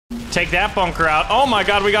Take that bunker out. Oh my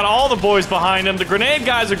god, we got all the boys behind him. The grenade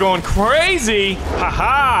guys are going crazy.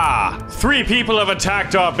 Haha! 3 people have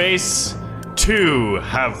attacked our base. 2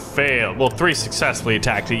 have failed. Well, 3 successfully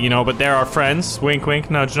attacked it, you know, but they're our friends. Wink, wink,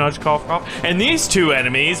 nudge, nudge, cough, cough. And these 2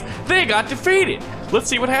 enemies, they got defeated. Let's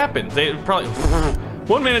see what happened. They probably...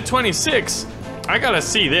 1 minute 26. I gotta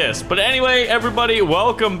see this. But anyway, everybody,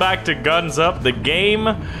 welcome back to Guns Up, the game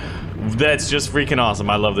that's just freaking awesome.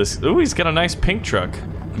 I love this. Ooh, he's got a nice pink truck.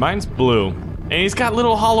 Mine's blue. And he's got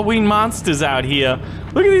little Halloween monsters out here.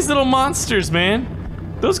 Look at these little monsters,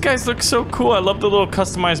 man. Those guys look so cool. I love the little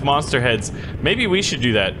customized monster heads. Maybe we should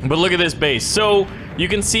do that. But look at this base. So, you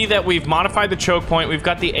can see that we've modified the choke point. We've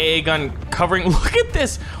got the AA gun covering. Look at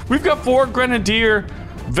this. We've got 4 Grenadier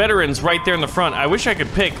veterans right there in the front. I wish I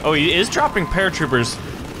could pick. Oh, he is dropping paratroopers.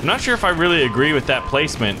 I'm not sure if I really agree with that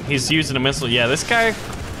placement. He's using a missile. Yeah, this guy,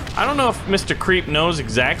 I don't know if Mr. Creep knows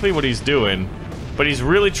exactly what he's doing, but he's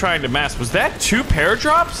really trying to mask. Was that 2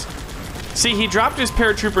 paradrops? See, he dropped his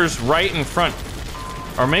paratroopers right in front.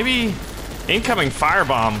 Or maybe incoming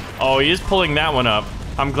firebomb. Oh, he is pulling that one up.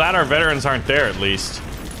 I'm glad our veterans aren't there at least.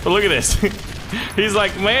 But look at this. He's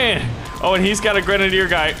like, man. Oh, and he's got a grenadier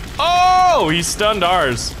guy. Oh, he stunned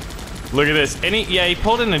ours. Look at this. And he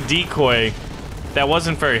pulled in a decoy that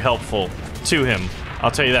wasn't very helpful to him.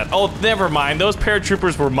 I'll tell you that. Oh, never mind. Those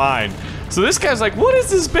paratroopers were mine. So this guy's like, what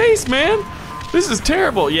is this base, man? This is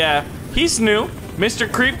terrible. Yeah, he's new.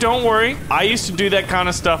 Mr. Creep, don't worry. I used to do that kind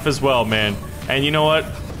of stuff as well, man. And you know what?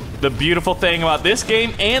 The beautiful thing about this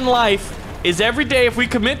game and life is every day if we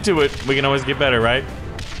commit to it, we can always get better, right?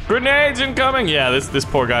 Grenades incoming! Yeah, this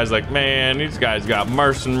poor guy's like, man, these guys got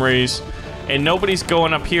mercenaries. And nobody's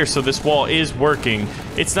going up here, so this wall is working.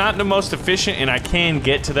 It's not the most efficient, and I can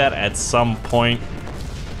get to that at some point.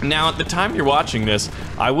 Now, at the time you're watching this,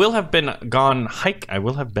 I will have been gone hike. I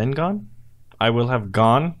will have been gone? I will have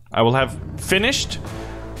gone. I will have finished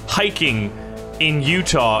hiking in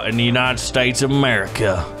Utah in the United States of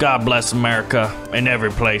America. God bless America and every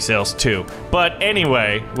place else too. But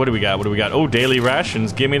anyway, what do we got? What do we got? Oh, daily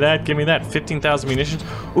rations. Give me that. Give me that. 15,000 munitions.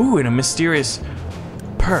 Ooh, and a mysterious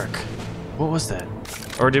perk. What was that?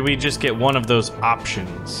 Or did we just get one of those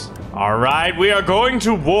options? All right, we are going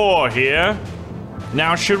to war here.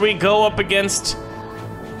 Now, should we go up against,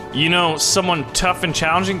 you know, someone tough and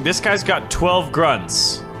challenging? This guy's got 12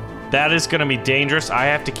 grunts. That is gonna be dangerous. I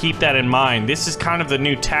have to keep that in mind. This is kind of the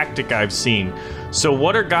new tactic I've seen. So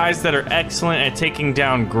what are guys that are excellent at taking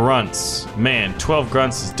down grunts? Man, 12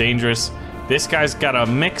 grunts is dangerous. This guy's got a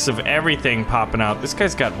mix of everything popping out. This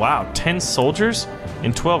guy's got, wow, 10 soldiers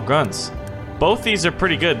and 12 grunts. Both these are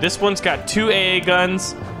pretty good. This one's got 2 AA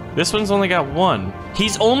guns. This one's only got 1.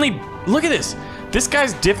 He's only, look at this. This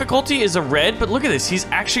guy's difficulty is a red, but look at this. He's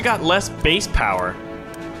actually got less base power.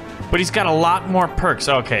 But he's got a lot more perks.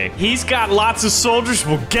 Okay, he's got lots of soldiers.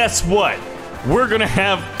 Well, guess what? We're gonna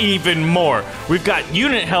have even more. We've got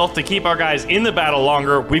unit health to keep our guys in the battle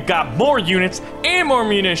longer. We've got more units and more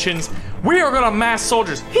munitions. We are gonna mass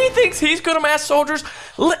soldiers. He thinks he's gonna mass soldiers.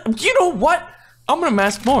 You know what? I'm gonna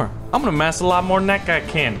mass more. I'm gonna mass a lot more than that guy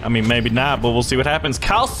can. I mean, maybe not, but we'll see what happens.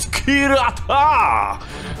 Kalskirata!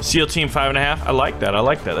 SEAL Team 5.5. I like that. I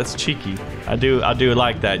like that. That's cheeky. I do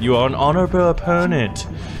like that. You are an honorable opponent.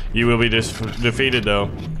 You will be defeated,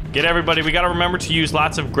 though. Get everybody. We gotta remember to use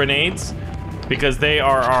lots of grenades because they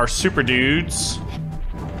are our super dudes.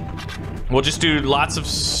 We'll just do lots of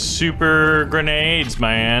super grenades,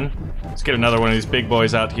 man. Let's get another one of these big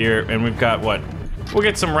boys out here, and we've got what? We'll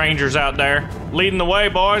get some rangers out there. Leading the way,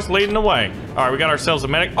 boys. Leading the way. All right, we got ourselves a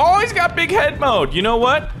medic. Oh, he's got big head mode. You know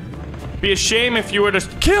what? Be a shame if you were to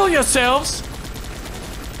kill yourselves.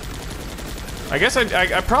 I guess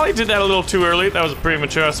I probably did that a little too early. That was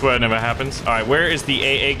premature. I swear it never happens. All right, where is the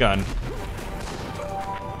AA gun?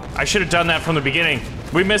 I should have done that from the beginning.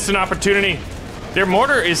 We missed an opportunity. Their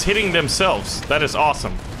mortar is hitting themselves. That is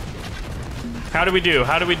awesome. How do we do?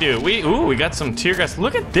 How do we do? We got some tear gas.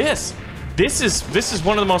 Look at this. This is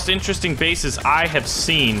one of the most interesting bases I have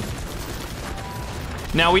seen.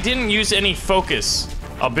 Now, we didn't use any focus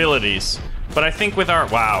abilities, but I think with our,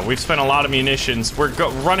 wow, we've spent a lot of munitions. We're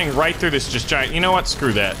running right through this just giant, you know what?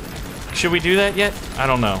 Screw that. Should we do that yet? I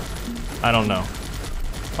don't know. I don't know.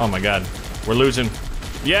 Oh my God, we're losing.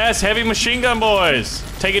 Yes, heavy machine gun boys.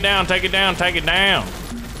 Take it down, take it down, take it down.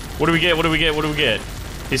 What do we get? What do we get? What do we get?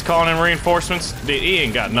 He's calling in reinforcements. He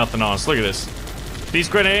ain't got nothing on us. Look at this. These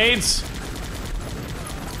grenades.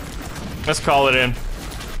 Let's call it in.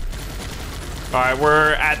 All right,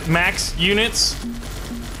 we're at max units.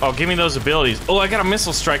 Oh, give me those abilities. Oh, I got a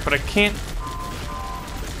missile strike, but I can't.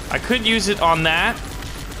 I could use it on that.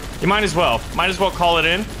 You might as well. Might as well call it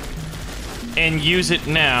in. and use it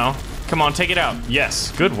now. Come on, take it out.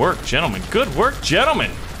 Yes, good work, gentlemen. Good work,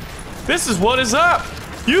 gentlemen. This is what is up.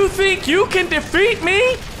 You think you can defeat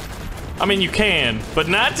me? I mean, you can, but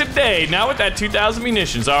not today. Not with that 2,000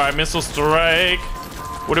 munitions. All right, missile strike.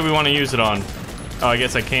 What do we want to use it on? Oh, I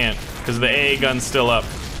guess I can't because the AA gun's still up.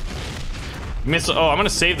 Missile. Oh, I'm gonna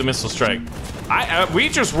save the missile strike. We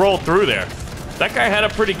just rolled through there. That guy had a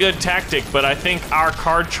pretty good tactic, but I think our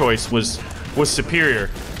card choice was superior.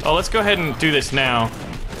 Oh, let's go ahead and do this now.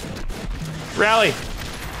 Rally.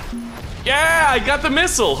 Yeah, I got the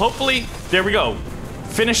missile. Hopefully, there we go.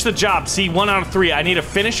 Finish the job. See, 1 out of 3. I need to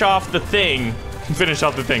finish off the thing. Finish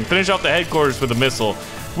off the thing. Finish off the headquarters with a missile.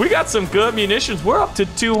 We got some good munitions. We're up to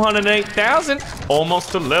 208,000.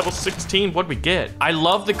 Almost to level 16. What'd we get? I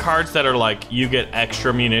love the cards that are like, you get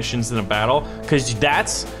extra munitions in a battle. Because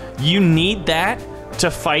you need that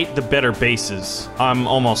to fight the better bases. I'm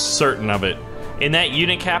almost certain of it. In that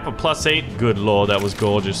unit cap of +8, good lord, that was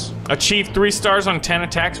gorgeous. Achieved 3 stars on 10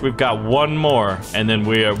 attacks. We've got 1 more, and then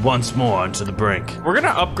we are once more onto the brink. We're gonna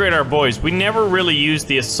upgrade our boys. We never really used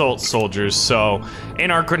the assault soldiers,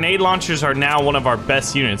 and our grenade launchers are now one of our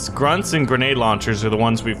best units. Grunts and grenade launchers are the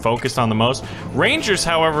ones we focused on the most. Rangers,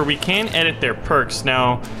 however, we can edit their perks.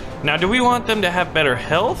 Now, do we want them to have better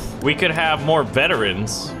health? We could have more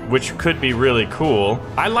veterans, which could be really cool.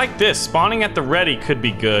 I like this. Spawning at the ready could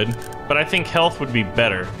be good, but I think health would be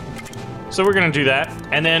better. So we're gonna do that.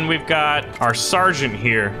 And then we've got our sergeant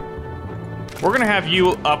here. We're gonna have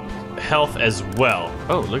you up health as well.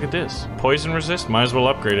 Oh, look at this. Poison resist, might as well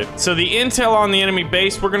upgrade it. So the intel on the enemy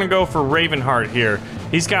base, we're gonna go for Ravenheart here.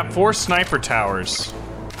 He's got 4 sniper towers.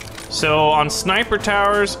 So on sniper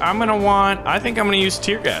towers, I think I'm gonna use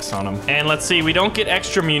tear gas on them. And let's see, we don't get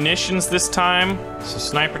extra munitions this time. So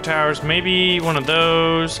sniper towers, maybe one of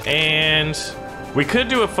those, and we could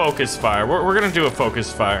do a focus fire. We're gonna do a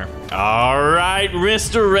focus fire. All right,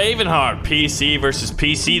 Mr. Ravenheart, PC versus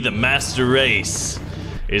PC, the master race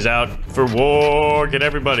is out for war. Get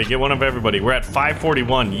everybody, get one of everybody. We're at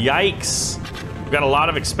 541, yikes. We've got a lot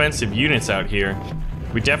of expensive units out here.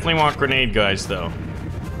 We definitely want grenade guys though.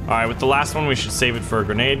 All right, with the last one, we should save it for a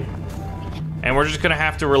grenade. And we're just gonna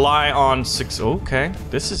have to rely on 6, okay,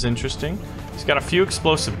 this is interesting. He's got a few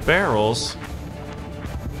explosive barrels.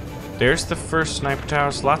 There's the first sniper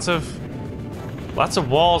towers, lots of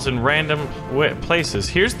walls in random places.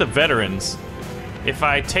 Here's the veterans. If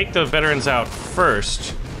I take the veterans out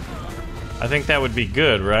first, I think that would be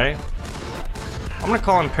good, right? I'm gonna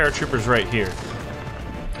call in paratroopers right here.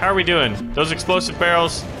 How are we doing? Those explosive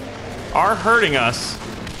barrels are hurting us.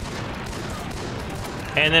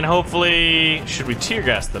 And then hopefully, should we tear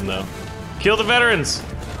gas them though? Kill the veterans.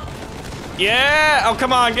 Yeah, oh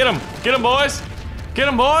come on, get them. Get them, boys. Get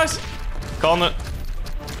them, boys. Calling the,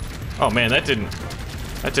 oh man, that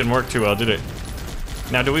didn't work too well, did it?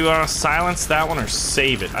 Now, do we want to silence that one or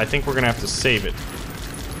save it? I think we're gonna have to save it.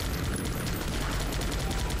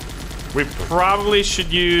 We probably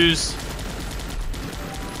should use,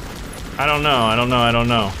 I don't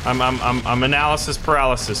know. I'm analysis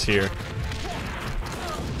paralysis here.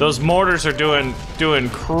 Those mortars are doing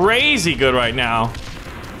crazy good right now.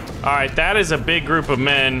 All right, that is a big group of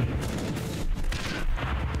men.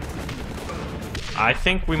 I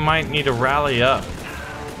think we might need to rally up.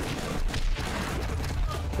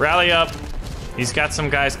 Rally up. He's got some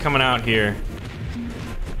guys coming out here.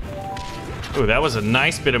 Ooh, that was a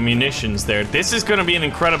nice bit of munitions there. This is gonna be an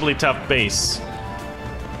incredibly tough base.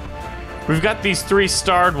 We've got these 3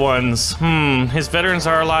 starred ones. His veterans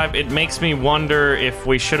are alive. It makes me wonder if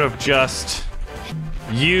we should have just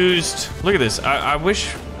used, look at this. I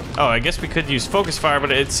wish, oh, I guess we could use focus fire,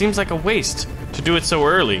 but it seems like a waste to do it so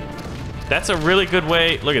early. That's a really good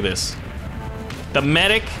way, look at this. The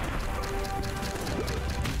medic,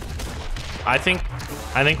 I think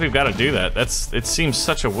we've got to do that. It seems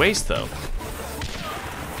such a waste though.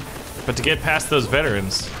 But to get past those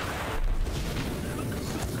veterans.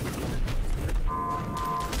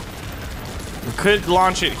 We could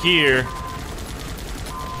launch it here.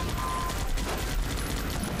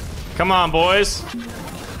 Come on, boys.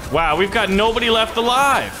 Wow, we've got nobody left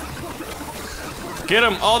alive. Get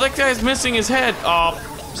him. Oh, that guy's missing his head. Oh,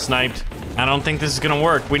 sniped. I don't think this is gonna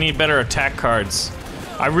work. We need better attack cards.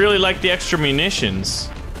 I really like the extra munitions.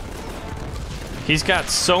 He's got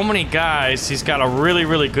so many guys. He's got a really,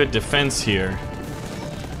 really good defense here.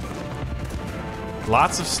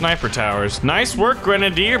 Lots of sniper towers. Nice work,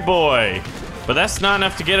 Grenadier boy. But that's not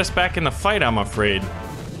enough to get us back in the fight, I'm afraid.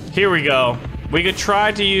 Here we go. We could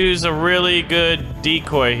try to use a really good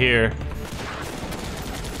decoy here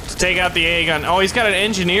to take out the AA gun. Oh, he's got an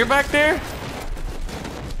engineer back there?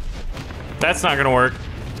 That's not gonna work.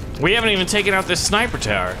 We haven't even taken out this sniper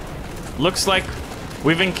tower. Looks like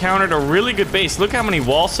we've encountered a really good base. Look how many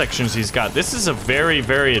wall sections he's got. This is a very,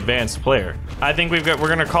 very advanced player. I think we're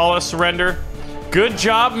gonna call a surrender. Good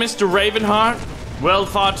job, Mr. Ravenheart. Well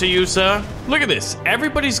fought to you, sir. Look at this.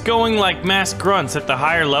 Everybody's going like mass grunts at the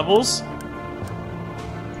higher levels.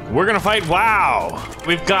 We're gonna fight. Wow.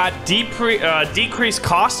 We've got decreased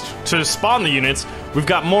cost to spawn the units. We've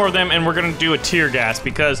got more of them, and we're gonna do a tear gas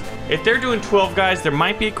because if they're doing 12 guys, there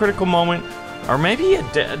might be a critical moment, or maybe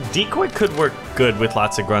a decoy could work good with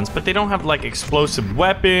lots of grunts, but they don't have like explosive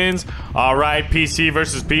weapons. All right, PC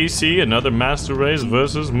versus PC, another master race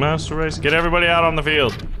versus master race. Get everybody out on the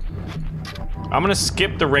field. I'm gonna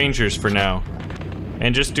skip the Rangers for now,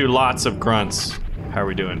 and just do lots of grunts. How are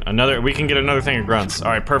we doing? We can get another thing of grunts.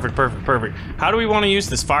 All right, perfect, perfect, perfect. How do we want to use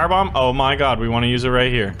this firebomb? Oh my God, we want to use it right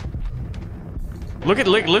here. Look at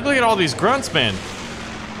all these grunts, man.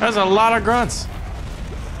 That's a lot of grunts.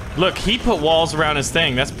 Look, he put walls around his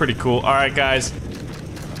thing. That's pretty cool. All right, guys.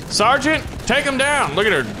 Sergeant, take him down. Look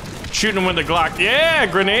at her shooting him with the Glock. Yeah,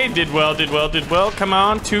 grenade did well, did well, did well. Come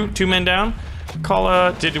on, two men down.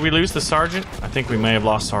 Did we lose the sergeant? I think we may have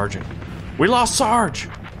lost sergeant. We lost Sarge.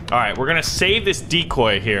 All right, we're gonna save this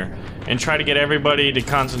decoy here and try to get everybody to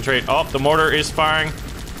concentrate. Oh, the mortar is firing.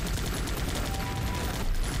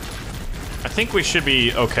 I think we should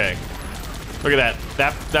be okay. Look at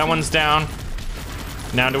that. That one's down.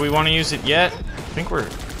 Now, do we want to use it yet? I think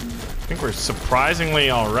we're surprisingly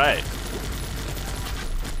all right.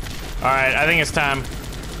 All right, I think it's time.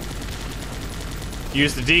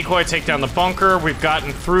 Use the decoy, take down the bunker. We've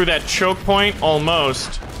gotten through that choke point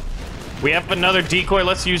almost. We have another decoy.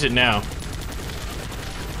 Let's use it now.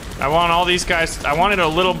 I want all these guys. I wanted a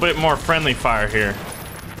little bit more friendly fire here.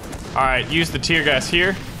 All right, use the tear gas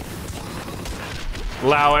here.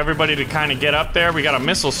 Allow everybody to kind of get up there. We got a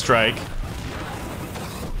missile strike.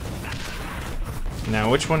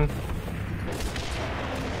 Now, which one?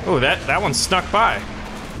 Oh, that one snuck by.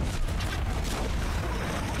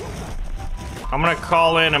 I'm gonna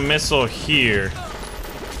call in a missile here.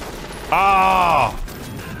 Oh!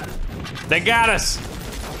 They got us!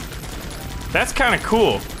 That's kind of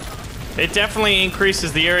cool. It definitely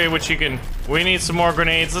increases the area which you can... We need some more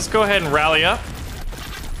grenades. Let's go ahead and rally up.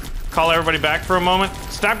 Call everybody back for a moment.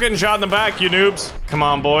 Stop getting shot in the back, you noobs. Come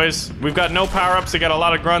on, boys. We've got no power-ups. They got a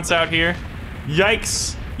lot of grunts out here.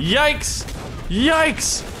 Yikes! Yikes!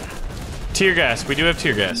 Yikes! Tear gas. We do have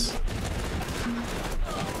tear gas.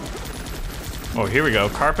 Oh, here we go.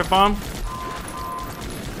 Carpet bomb.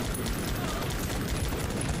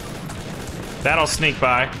 That'll sneak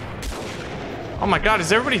by. Oh my God,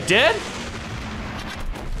 is everybody dead?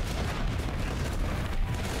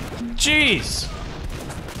 Jeez.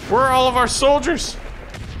 Where are all of our soldiers?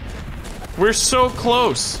 We're so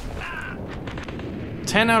close.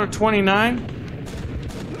 10 out of 29?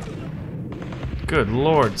 Good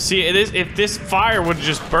Lord. See, if this fire would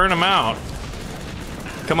just burn them out.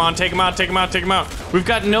 Come on, take them out, take them out, take them out. We've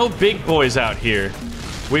got no big boys out here.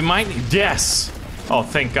 We might, yes. Oh,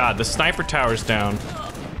 thank God, the sniper tower's down.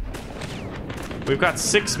 We've got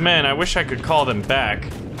 6 men. I wish I could call them back.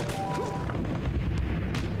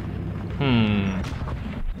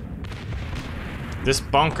 This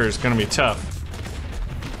bunker's gonna be tough.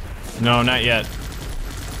 No, not yet.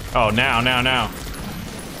 Oh, now.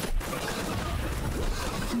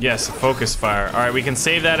 Yes, a focus fire. All right, we can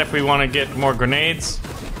save that if we want to get more grenades.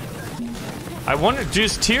 I wonder,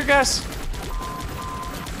 does tear gas?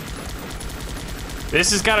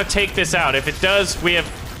 This has got to take this out. If it does, we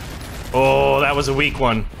have... Oh, that was a weak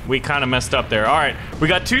one. We kind of messed up there. All right, we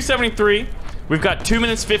got 273. We've got 2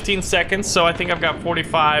 minutes, 15 seconds, so I think I've got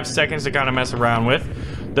 45 seconds to kind of mess around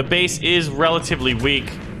with. The base is relatively weak.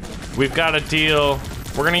 We've got a deal.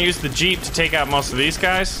 We're going to use the Jeep to take out most of these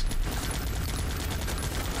guys.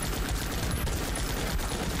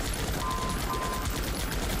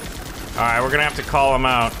 All right, we're going to have to call them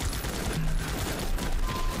out.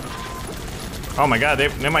 Oh my God,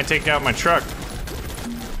 they might take out my truck.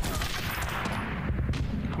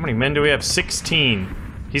 How many men do we have? 16.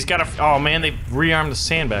 He's got a... Oh man, they rearmed the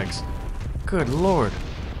sandbags. Good Lord.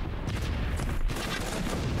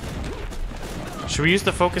 Should we use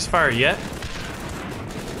the focus fire yet?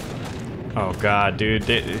 Oh God, dude.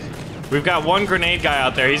 We've got one grenade guy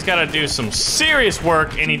out there. He's got to do some serious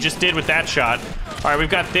work, and he just did with that shot. All right, we've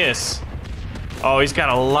got this. Oh, he's got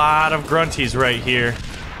a lot of grunties right here.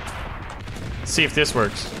 Let's see if this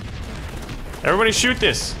works. Everybody shoot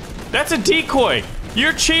this. That's a decoy.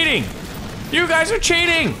 You're cheating. You guys are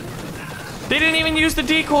cheating. They didn't even use the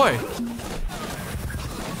decoy.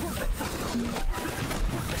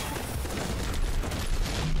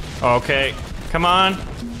 Okay, come on.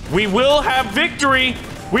 We will have victory.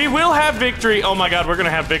 We will have victory. Oh my God, we're gonna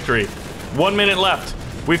have victory. 1 minute left.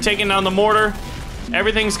 We've taken down the mortar.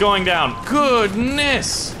 Everything's going down.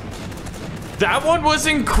 Goodness. That one was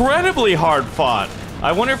incredibly hard fought.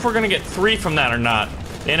 I wonder if we're gonna get 3 from that or not.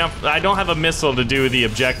 And I don't have a missile to do the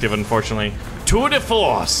objective, unfortunately. Tour de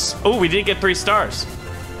force. Oh, we did get 3 stars.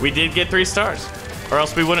 We did get 3 stars. Or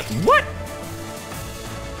else we wouldn't. What?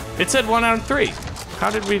 It said 1 out of 3. How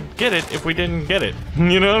did we get it if we didn't get it?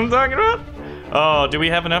 You know what I'm talking about? Oh, do we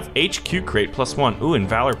have enough? HQ crate +1. Ooh, and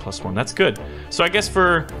Valor +1. That's good. So I guess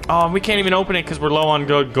for... Oh, we can't even open it because we're low on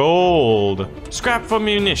gold. Scrap for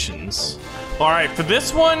munitions. All right, for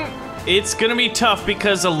this one, it's gonna be tough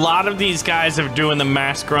because a lot of these guys are doing the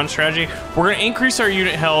mass grunt strategy. We're gonna increase our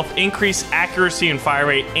unit health, increase accuracy and fire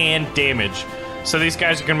rate, and damage. So these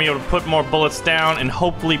guys are gonna be able to put more bullets down and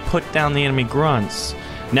hopefully put down the enemy grunts.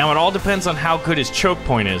 Now, it all depends on how good his choke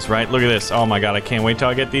point is, right? Look at this. Oh my God, I can't wait till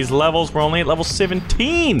I get these levels. We're only at level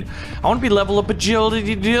 17. I want to be level up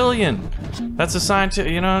agility dillion. That's a sign to,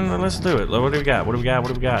 you know, let's do it. What do we got? What do we got? What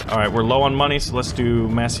do we got? All right, we're low on money, so let's do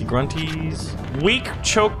massy grunties. Weak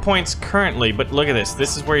choke points currently, but look at this.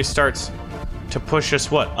 This is where he starts to push us,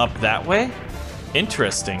 what, up that way?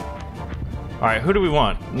 Interesting. All right, who do we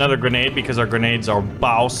want? Another grenade, because our grenades are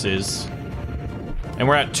bosses. And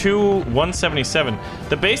we're at 177.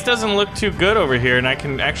 The base doesn't look too good over here, and I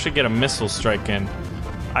can actually get a missile strike in.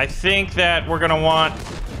 I think that we're gonna want...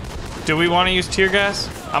 Do we want to use tear gas?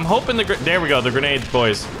 I'm hoping there we go, the grenades,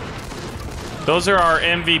 boys. Those are our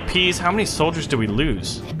MVPs. How many soldiers do we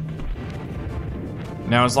lose?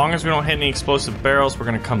 Now, as long as we don't hit any explosive barrels, we're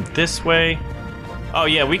gonna come this way. Oh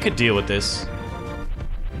yeah, we could deal with this.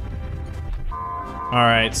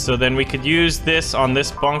 Alright, so then we could use this on this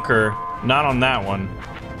bunker. Not on that one.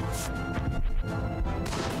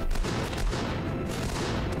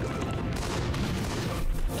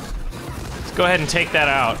 Let's go ahead and take that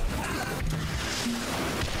out.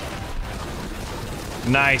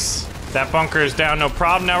 Nice. That bunker is down, no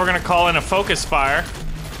problem. Now we're gonna call in a focus fire.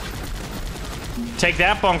 Take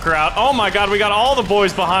that bunker out. Oh my God, we got all the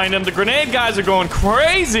boys behind him. The grenade guys are going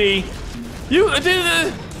crazy.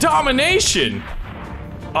 Domination.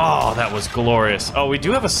 Oh, that was glorious. Oh, we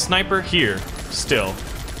do have a sniper here, still.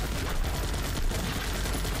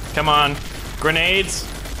 Come on. Grenades.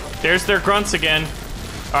 There's their grunts again.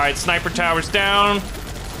 All right, sniper towers down.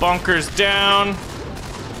 Bunkers down.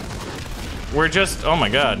 We're just, oh my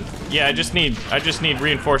God. Yeah, I just need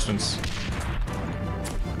reinforcements.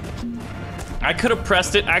 I could have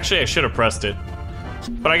pressed it. Actually, I should have pressed it.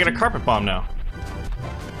 But I get a carpet bomb now.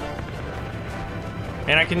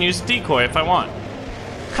 And I can use decoy if I want.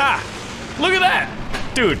 Ha! Look at that!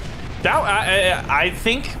 Dude, that I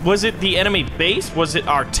think, was it the enemy base? Was it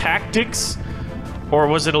our tactics? Or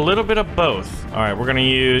was it a little bit of both? Alright, we're gonna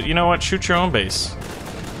use, you know what? Shoot your own base.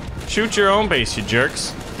 Shoot your own base, you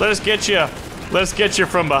jerks. Let's get you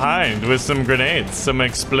from behind with some grenades, some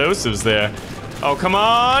explosives there. Oh, come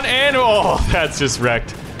on, and oh, that's just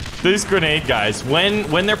wrecked. These grenade guys,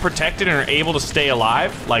 when they're protected and are able to stay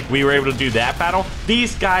alive, like we were able to do that battle,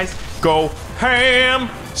 these guys go ham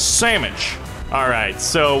sandwich. All right,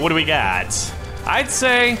 so what do we got? I'd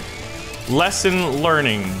say lesson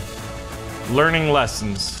learning. Learning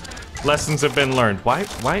lessons. Lessons have been learned. Why,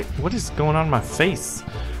 what is going on in my face?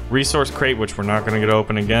 Resource crate, which we're not gonna get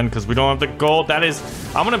open again because we don't have the gold. That is,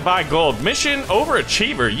 I'm gonna buy gold. Mission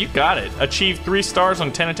overachiever, you got it. Achieve 3 stars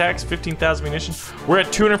on 10 attacks, 15,000 munitions. We're at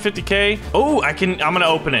 250K. Oh, I'm gonna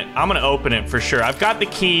open it. I'm gonna open it for sure. I've got the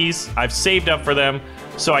keys, I've saved up for them.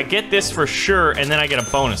 So I get this for sure, and then I get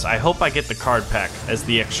a bonus. I hope I get the card pack as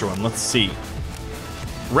the extra one. Let's see.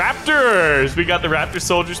 Raptors! We got the Raptor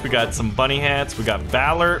soldiers, we got some bunny hats, we got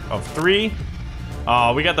Valor of 3.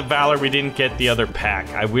 We got the Valor, we didn't get the other pack.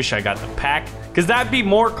 I wish I got the pack, because that'd be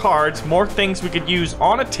more cards, more things we could use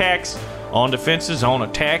on attacks, on defenses, on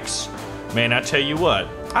attacks. Man, I tell you what,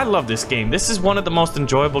 I love this game. This is one of the most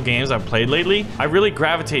enjoyable games I've played lately. I really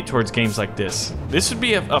gravitate towards games like this. This would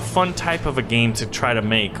be a fun type of a game to try to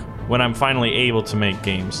make when I'm finally able to make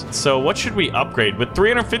games. So what should we upgrade? With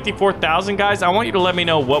 354,000 guys, I want you to let me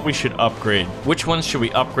know what we should upgrade. Which ones should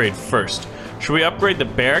we upgrade first? Should we upgrade the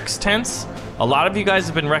barracks tents? A lot of you guys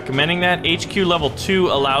have been recommending that. HQ level 2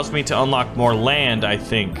 allows me to unlock more land, I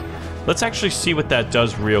think. Let's actually see what that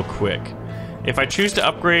does real quick. If I choose to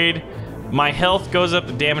upgrade, my health goes up,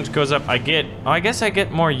 the damage goes up. I guess I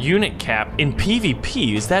get more unit cap in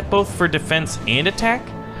PvP. Is that both for defense and attack?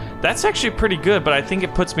 That's actually pretty good, but I think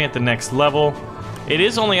it puts me at the next level. It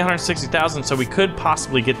is only 160,000, so we could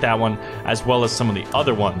possibly get that one as well as some of the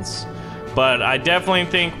other ones. But I definitely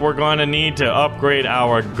think we're going to need to upgrade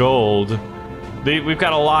our gold. We've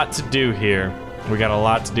got a lot to do here. We got a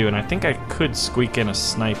lot to do, and I think I could squeak in a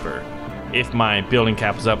sniper if my building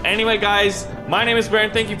cap is up. Anyway, guys, my name is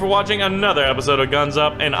Baron. Thank you for watching another episode of Guns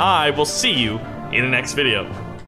Up, and I will see you in the next video.